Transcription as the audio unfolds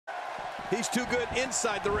He's too good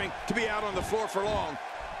inside the ring to be out on the floor for long.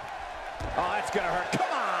 Oh, that's going to hurt.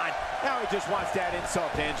 Come on. Now he just wants to add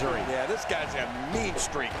insult to injury. Yeah, this guy's a mean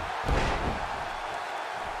streak.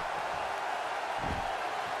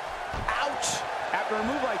 Ouch. After a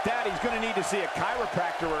move like that, he's going to need to see a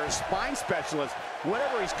chiropractor or a spine specialist,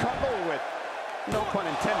 whatever he's comfortable with. No pun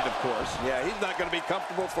intended, of course. Yeah, he's not going to be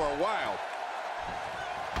comfortable for a while.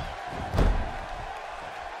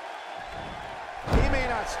 He may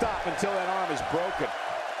not stop until that arm is broken.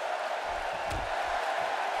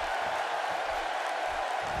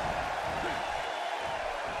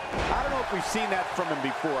 I don't know if we've seen that from him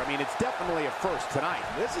before. I mean, it's definitely a first tonight.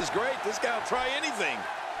 This is great. This guy will try anything.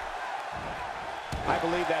 I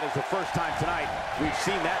believe that is the first time tonight we've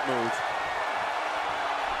seen that move.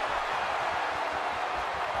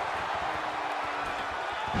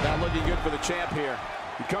 Not looking good for the champ here.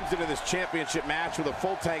 He comes into this championship match with a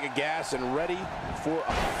full tank of gas and ready for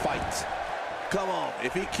a fight. Come on,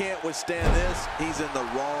 if he can't withstand this, he's in the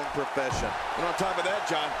wrong profession. And on top of that,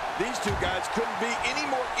 John, these two guys couldn't be any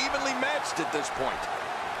more evenly matched at this point.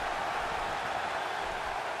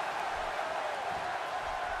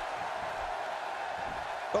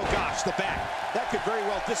 Oh gosh, the back. That could very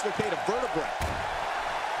well dislocate a vertebrae.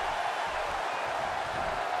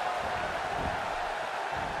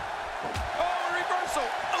 Oh, a reversal.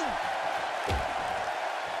 Oh.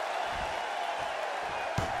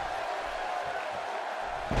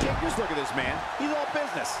 Just look at this man. He's all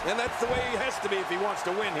business. And that's the way he has to be if he wants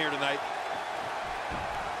to win here tonight.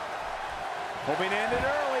 Hoping to end it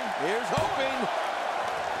early. Here's hoping.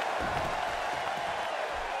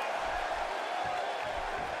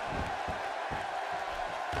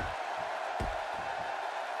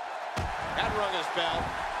 That rung his bell.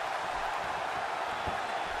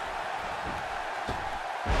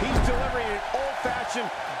 He's delivering an old-fashioned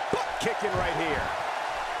butt kicking right here.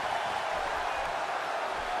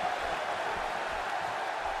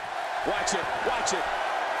 Watch it, watch it.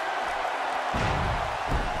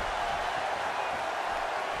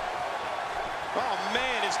 Oh,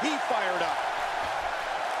 man, is he fired up.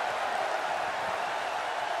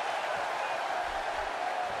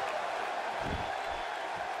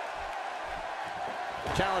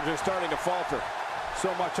 Challenger's starting to falter.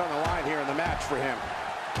 So much on the line here in the match for him.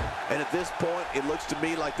 And at this point, it looks to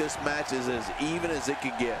me like this match is as even as it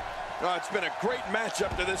could get. Oh, it's been a great match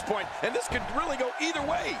up to this point, and this could really go either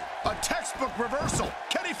way. A textbook reversal.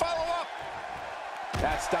 Can he follow up?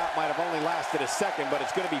 That stop might have only lasted a second, but it's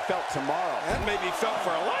going to be felt tomorrow. That may be felt for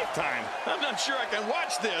a lifetime. I'm not sure I can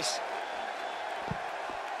watch this.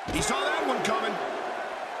 He saw that one coming.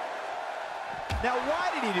 Now, why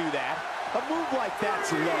did he do that? A move like that's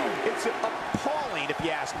low. It's appalling, if you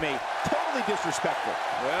ask me. Totally disrespectful.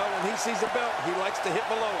 Well, when he sees a belt, he likes to hit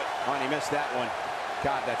below it. Oh, and he missed that one.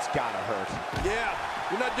 God, that's gotta hurt. Yeah,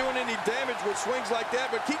 you're not doing any damage with swings like that,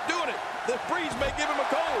 but keep doing it. The breeze may give him a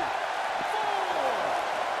cold.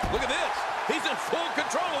 Look at this. He's in full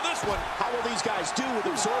control of this one. How will these guys do with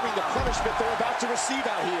absorbing the punishment they're about to receive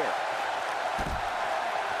out here?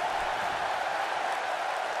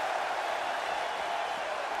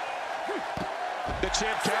 The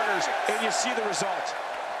champ counters, and you see the result.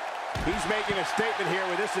 He's making a statement here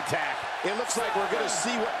with this attack. It looks like we're going to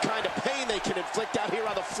see what kind of pain they can inflict out here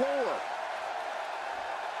on the floor.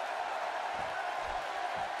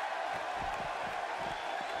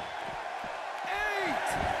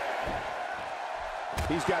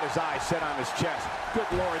 He's got his eyes set on his chest. Good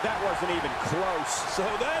Lord, that wasn't even close. So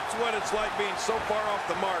that's what it's like being so far off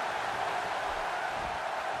the mark.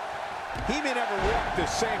 He may never walk the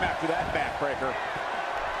same after that backbreaker.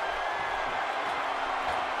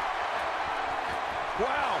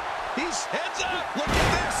 Wow, he's heads up. Look at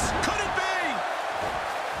this. Could it be?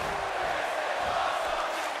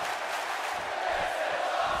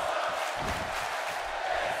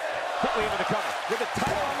 Quickly into the cover with the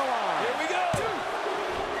title on the line. Here we go.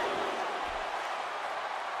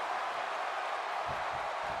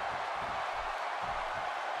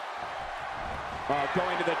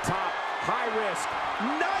 Going to the top. High risk.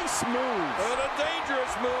 Nice move. And a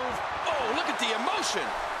dangerous move. Oh, look at the emotion.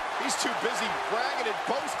 He's too busy bragging and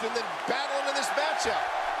boasting than battling in this matchup.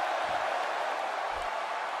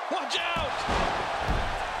 Watch out!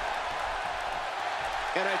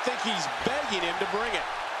 And I think he's begging him to bring it.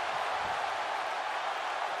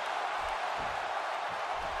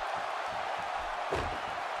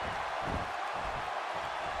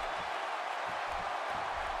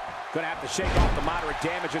 Going to have to shake off the moderate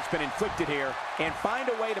damage that's been inflicted here and find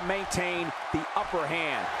a way to maintain the upper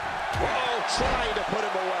hand. Oh, trying to put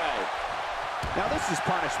him away. Now this is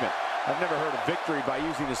punishment. I've never heard of victory by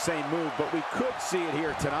using the same move, but we could see it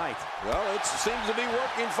here tonight. Well, it seems to be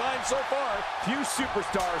working fine so far. Few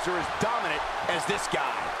superstars are as dominant as this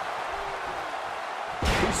guy.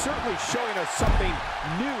 He's certainly showing us something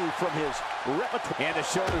new from his repertoire. And the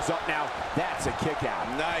shoulder's up now. That's a kick out.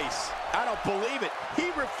 Nice. I don't believe it. He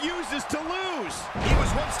refuses to lose. He was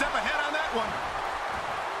one step ahead on that one.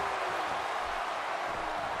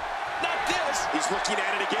 Not this. He's looking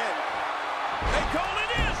at it again. Hey, Cole,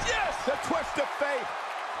 it is, yes! The twist of fate.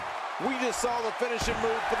 We just saw the finishing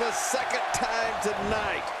move for the second time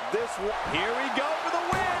tonight. This one. Here we go for the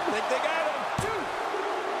win. Think they got him.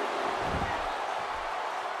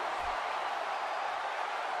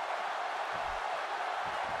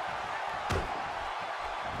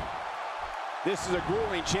 This is a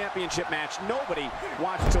grueling championship match. Nobody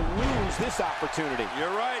wants to lose this opportunity.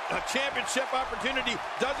 You're right. A championship opportunity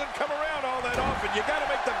doesn't come around all that often. You got to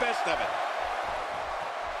make the best of it.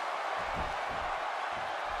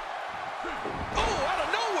 Oh, out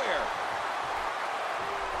of nowhere.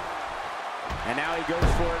 And now he goes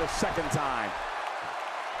for it a second time.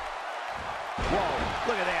 Whoa,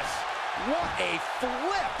 look at this. What a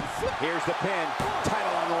flip. Here's the pin.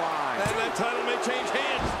 Title on the line. And that title may change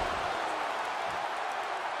hands.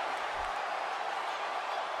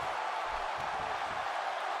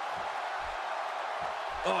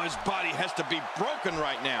 Oh, his body has to be broken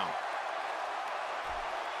right now.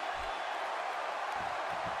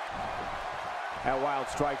 That wild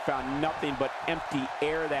strike found nothing but empty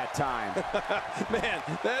air that time. Man,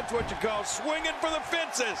 that's what you call swinging for the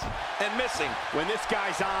fences and missing. When this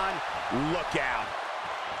guy's on, look out.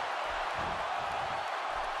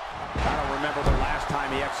 I don't remember the last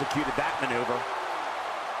time he executed that maneuver.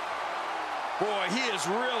 Boy, he is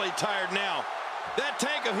really tired now. That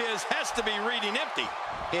tank of his has to be reading empty.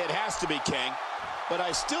 It has to be, King. But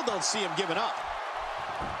I still don't see him giving up.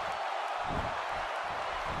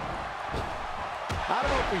 I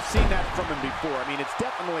don't know if we've seen that from him before. I mean, it's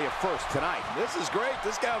definitely a first tonight. This is great.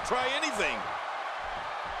 This guy will try anything.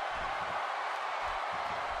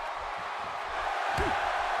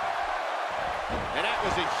 And that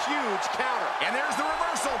was a huge counter. And there's the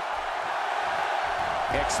reversal.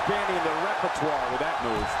 Expanding the repertoire with that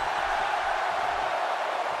move.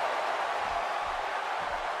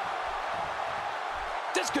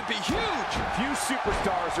 This could be huge. Few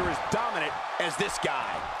superstars are as dominant as this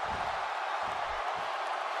guy.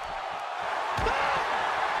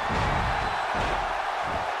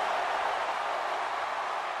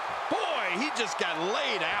 Boy, he just got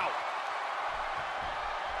laid out.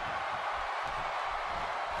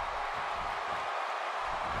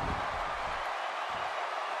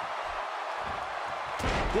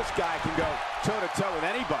 This guy can go toe-to-toe with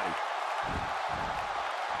anybody.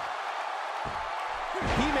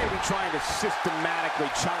 He may be trying to systematically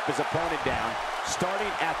chop his opponent down, starting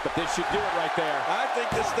at the... This should do it right there. I think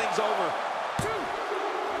this thing's over.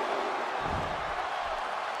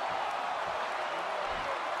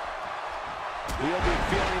 He'll be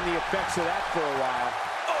feeling the effects of that for a while.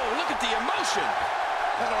 Oh, look at the emotion.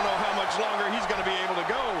 I don't know how much longer he's going to be able to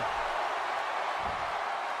go.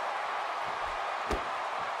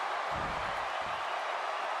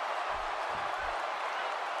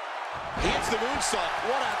 He hits the moonsault.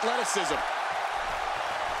 What athleticism.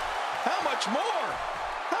 How much more?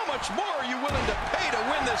 How much more are you willing to pay to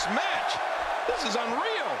win this match? This is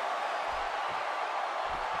unreal.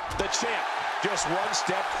 The champ, just one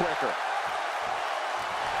step quicker.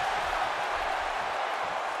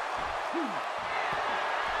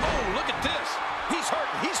 Oh, look at this. He's hurt.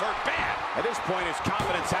 He's hurt bad. At this point, his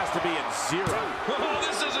confidence has to be at zero. Oh,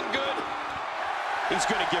 this isn't good. He's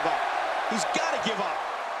going to give up. He's got to give up.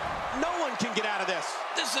 No one can get out of this.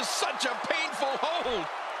 This is such a painful hold.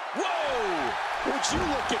 Whoa! Would you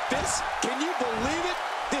look at this? Can you believe it?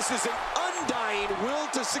 This is an undying will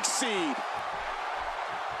to succeed.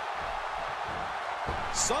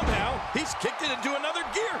 Somehow, he's kicked it into another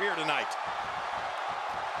gear here tonight.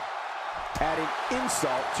 Adding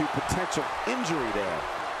insult to potential injury there.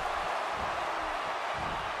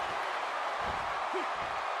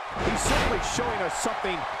 He's certainly showing us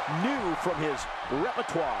something new from his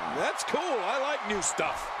repertoire. That's cool. I like new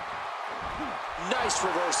stuff. Nice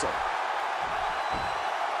reversal.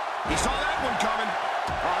 He saw that one coming.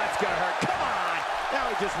 Oh, that's gonna hurt. Come on!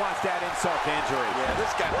 Now he just wants that insult to injury. Yeah,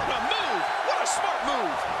 this guy. What a move! What a smart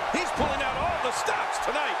move! He's pulling out all the stops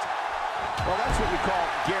tonight. Well, that's what we call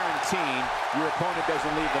guaranteeing your opponent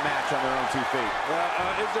doesn't leave the match on their own 2 feet.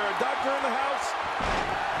 Is there a doctor in the house?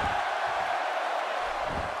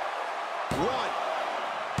 1,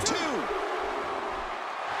 2.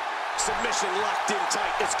 Submission locked in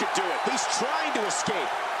tight. This could do it. He's trying to escape.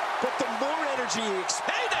 but the more energy he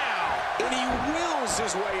Hey now! and he wills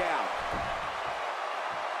his way out.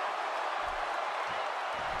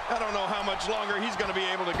 I don't know how much longer he's going to be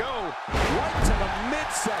able to go. Right to the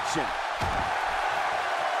midsection.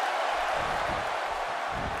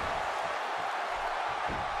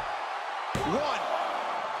 One.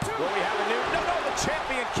 Well, we have a new... No, the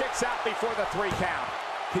champion kicks out before the 3 count.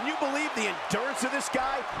 Can you believe the endurance of this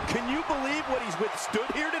guy? Can you believe what he's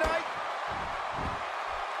withstood here tonight?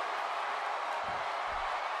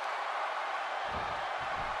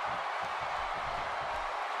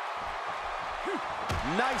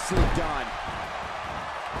 Nicely done.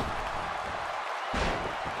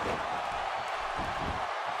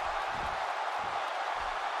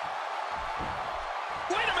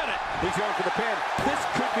 Wait a minute! He's going for the pin. This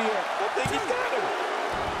could be it. I think he's got him.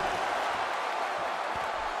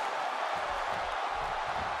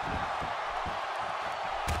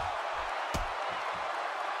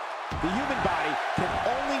 The human body can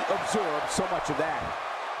only absorb so much of that.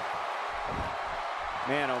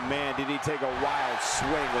 Man, oh man, did he take a wild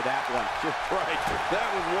swing with that one. Right. That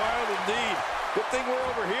was wild indeed. Good thing we're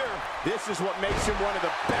over here. This is what makes him one of the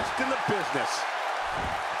best in the business.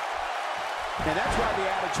 And that's why the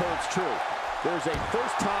adage holds true. There's a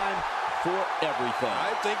first time for everything.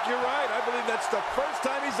 I think you're right. I believe that's the first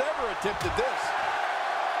time he's ever attempted this.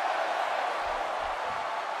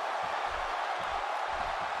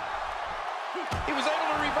 He was able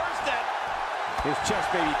to reverse that. His chest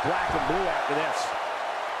may be black and blue after this.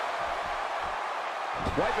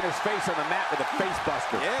 Wiping his face on the mat with a face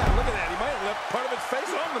buster. Yeah, look at that. He might have left part of his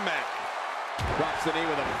face on the mat. Drops the knee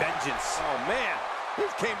with a vengeance. Oh, man. He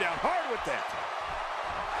came down hard with that.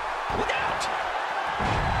 Look out!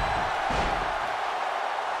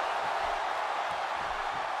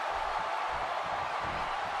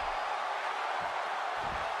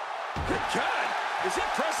 Good God! Is he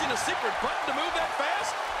pressing a secret button to move that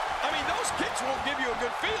fast? I mean, those kicks won't give you a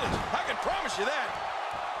good feeling. I can promise you that.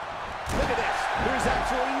 Look at this. There's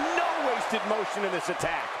absolutely no wasted motion in this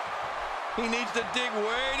attack. He needs to dig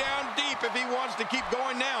way down deep if he wants to keep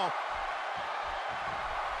going now.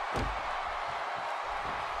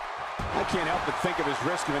 I can't help but think of his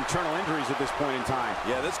risk of internal injuries at this point in time.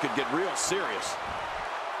 Yeah, this could get real serious.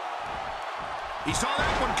 He saw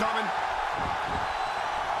that one coming.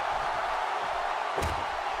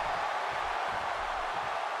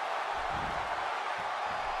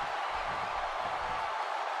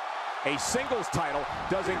 A singles title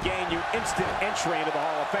doesn't gain you instant entry into the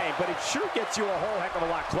Hall of Fame, but it sure gets you a whole heck of a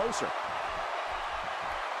lot closer.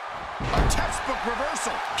 A textbook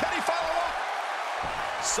reversal. Can he follow up?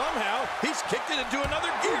 Somehow, he's kicked it into another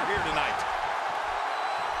gear here tonight.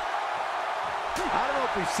 I don't know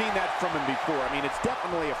if we've seen that from him before. I mean, it's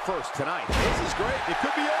definitely a first tonight. This is great. It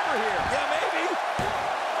could be over here. Yeah, maybe.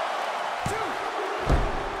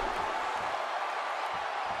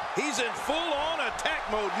 He's in full-on attack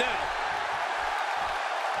mode now.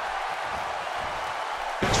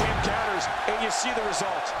 The champ counters, and you see the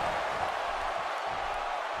result.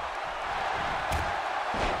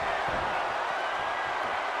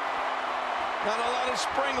 Not a lot of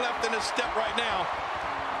spring left in his step right now.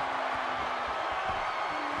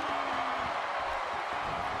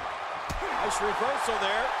 Nice reversal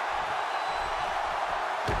there.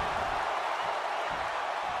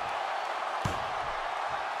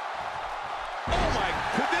 Oh my,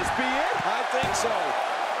 could this be it? I think so.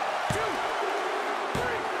 2,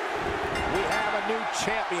 3. We have a new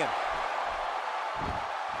champion.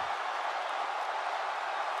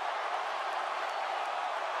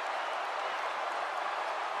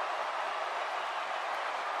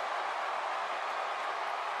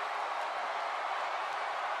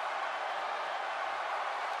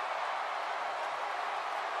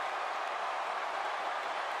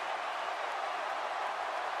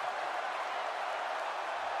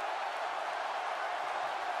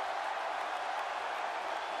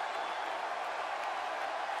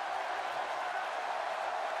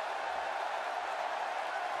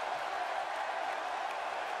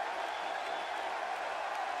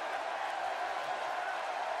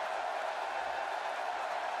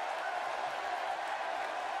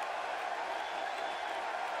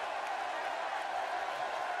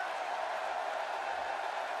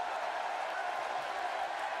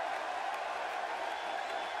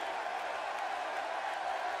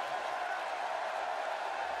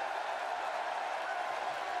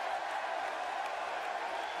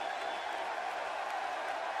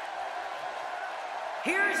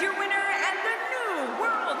 Here's your winner and the new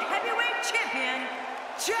World Heavyweight Champion,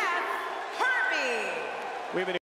 Jeff Harvey. We've been